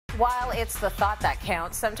while it's the thought that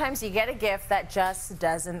counts, sometimes you get a gift that just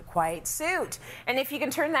doesn't quite suit. And if you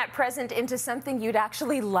can turn that present into something you'd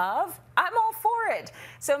actually love, I'm all for it.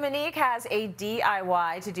 So Monique has a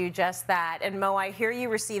DIY to do just that. And Mo, I hear you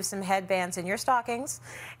received some headbands in your stockings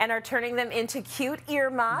and are turning them into cute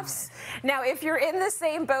earmuffs. Yes. Now, if you're in the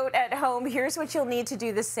same boat at home, here's what you'll need to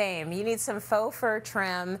do the same. You need some faux fur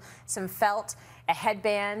trim, some felt, a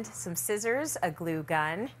headband, some scissors, a glue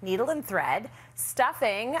gun, needle and thread,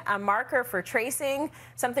 stuffing, a marker for tracing,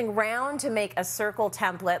 something round to make a circle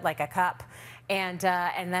template like a cup, and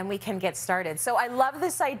then we can get started. So I love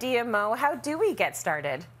this idea, Mo. How do we get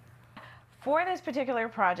started? For this particular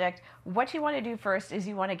project, what you want to do first is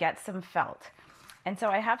you want to get some felt. And so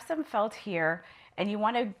I have some felt here, and you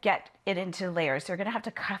want to get it into layers. So you're going to have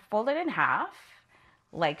to fold it in half,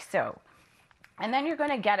 like so. And then you're going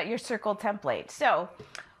to get your circle template. So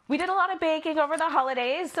we did a lot of baking over the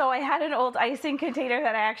holidays, so I had an old icing container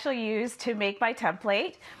that I actually used to make my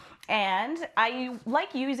template. And I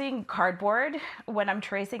like using cardboard when I'm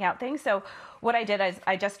tracing out things. So what I did is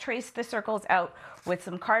I just traced the circles out with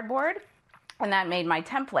some cardboard, and that made my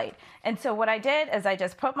template. And so what I did is I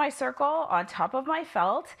just put my circle on top of my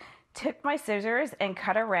felt, took my scissors and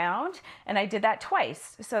cut around, and I did that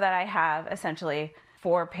twice so that I have essentially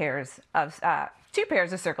two pairs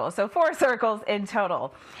of circles, so 4 circles in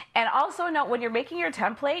total. And also note, when you're making your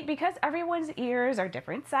template, because everyone's ears are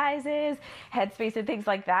different sizes, head space and things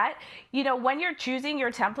like that, you know, when you're choosing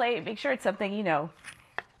your template, make sure it's something, you know,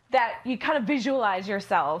 that you kind of visualize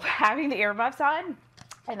yourself having the earmuffs on,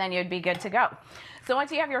 and then you'd be good to go. So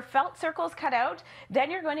once you have your felt circles cut out, then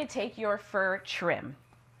you're going to take your fur trim.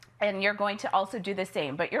 And you're going to also do the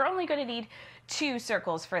same, but you're only going to need 2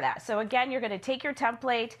 circles for that. So again, you're going to take your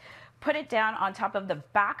template, put it down on top of the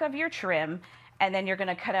back of your trim, and then you're going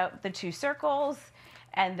to cut out the 2 circles,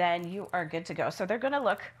 and then you are good to go. So they're going to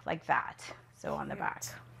look like that. So on the back.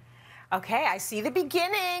 Okay, I see the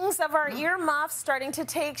beginnings of our earmuffs starting to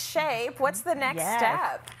take shape. What's the next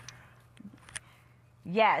step?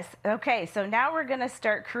 Yes. Okay, so now we're going to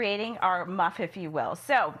start creating our muff, if you will.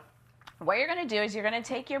 So what you're going to do is you're going to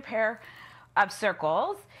take your pair of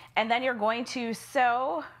circles, and then you're going to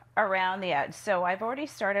sew around the edge. So I've already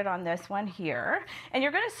started on this one here, and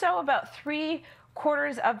you're going to sew about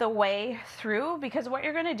 3/4 of the way through, because what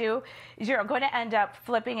you're going to do is you're going to end up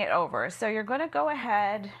flipping it over. So you're going to go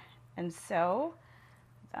ahead and sew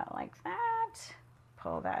that like that,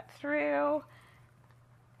 pull that through,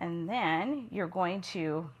 and then you're going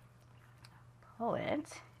to pull it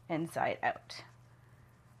inside out,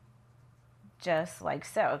 just like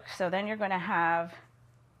so. So then you're going to have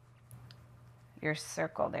your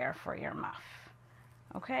circle there for your muff.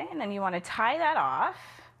 Okay, and then you want to tie that off,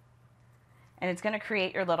 and it's going to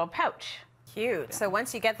create your little pouch. Cute. So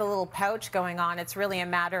once you get the little pouch going on, it's really a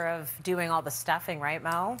matter of doing all the stuffing, right,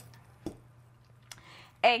 Mo?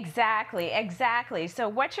 Exactly, exactly. So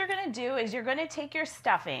what you're going to do is you're going to take your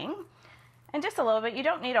stuffing, and just a little bit, you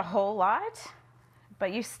don't need a whole lot,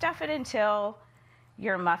 but you stuff it until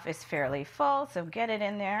your muff is fairly full. So get it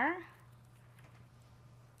in there,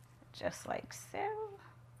 just like so.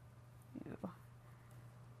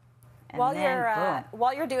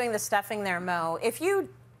 While you're doing the stuffing there, Mo, if you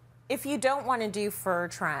don't want to do fur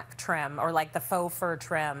trim or like the faux fur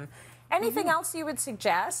trim, anything else you would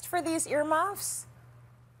suggest for these earmuffs?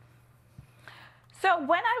 So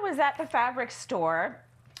when I was at the fabric store,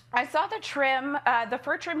 I saw the trim, the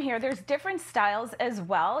fur trim here. There's different styles as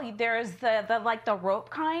well. There's the rope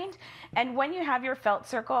kind, and when you have your felt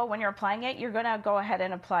circle, when you're applying it, you're gonna go ahead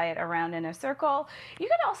and apply it around in a circle. You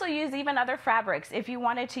could also use even other fabrics if you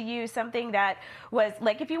wanted to use something that was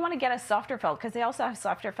like, if you want to get a softer felt, because they also have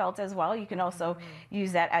softer felt as well. You can also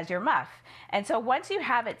use that as your muff. And so once you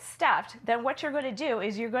have it stuffed, then what you're going to do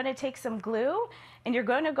is you're going to take some glue, and you're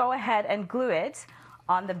going to go ahead and glue it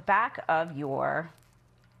on the back of your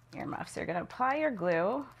muff. So you're going to apply your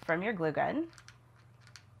glue from your glue gun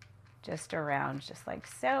just around, just like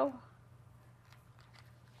so.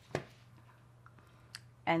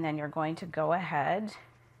 And then you're going to go ahead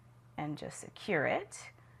and just secure it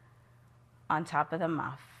on top of the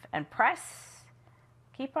muff and press,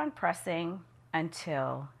 keep on pressing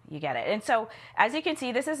until you get it. And so as you can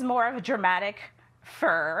see, this is more of a dramatic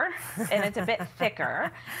fur, and it's a bit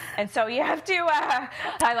thicker, and so you have to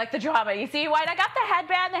I like the drama. You see, when I got the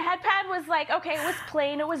headband was like, okay, it was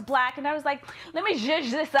plain, it was black, and I was like, let me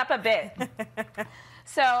zhuzh this up a bit.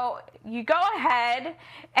 So you go ahead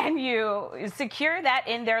and you secure that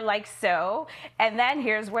in there like so, and then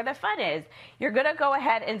here's where the fun is. You're gonna go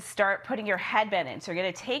ahead and start putting your headband in. So you're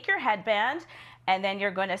gonna take your headband, and then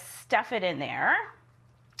you're gonna stuff it in there.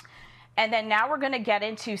 And then now we're going to get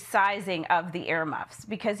into sizing of the earmuffs,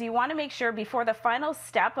 because you want to make sure before the final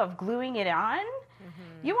step of gluing it on,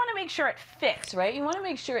 you want to make sure it fits, right? You want to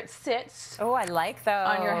make sure it sits. Oh, I like those.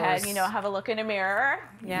 On your head, you know, have a look in a mirror.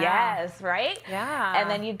 Yeah. Yes, right? Yeah. And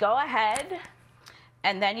then you go ahead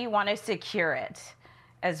and then you want to secure it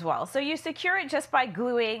as well. So you secure it just by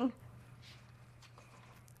gluing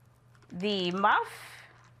the muff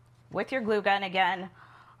with your glue gun again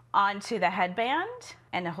onto the headband,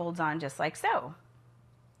 and it holds on just like so.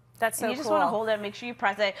 That's so cool. You just want to hold it, make sure you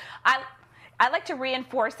press it. I like to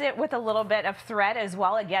reinforce it with a little bit of thread as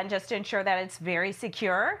well, again, just to ensure that it's very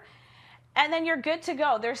secure. And then you're good to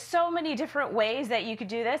go. There's so many different ways that you could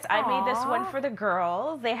do this. I made this one for the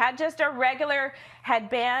girls. They had just a regular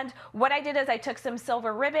headband. What I did is I took some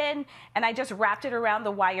silver ribbon and I just wrapped it around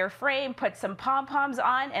the wire frame, put some pom-poms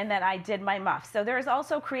on, and then I did my muff. So there's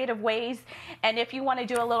also creative ways. And if you want to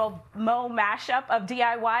do a little mashup of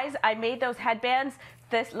DIYs, I made those headbands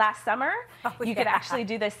this last summer. You could actually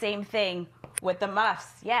do the same thing with the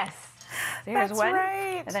muffs. Yes. So here's one.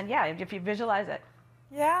 Right. And then, yeah, if you visualize it.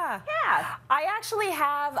 Yeah. Yeah. I actually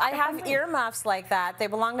have earmuffs like that. They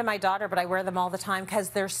belong to my daughter, but I wear them all the time because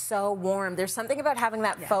they're so warm. There's something about having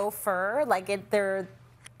that faux fur, they're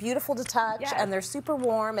beautiful to touch, and they're super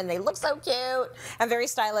warm, and they look so cute and very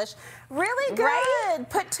stylish. Really good. Right?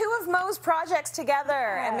 Put two of Mo's projects together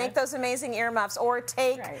and make those amazing earmuffs, or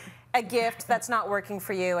take a gift that's not working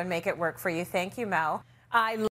for you and make it work for you. Thank you, Mo.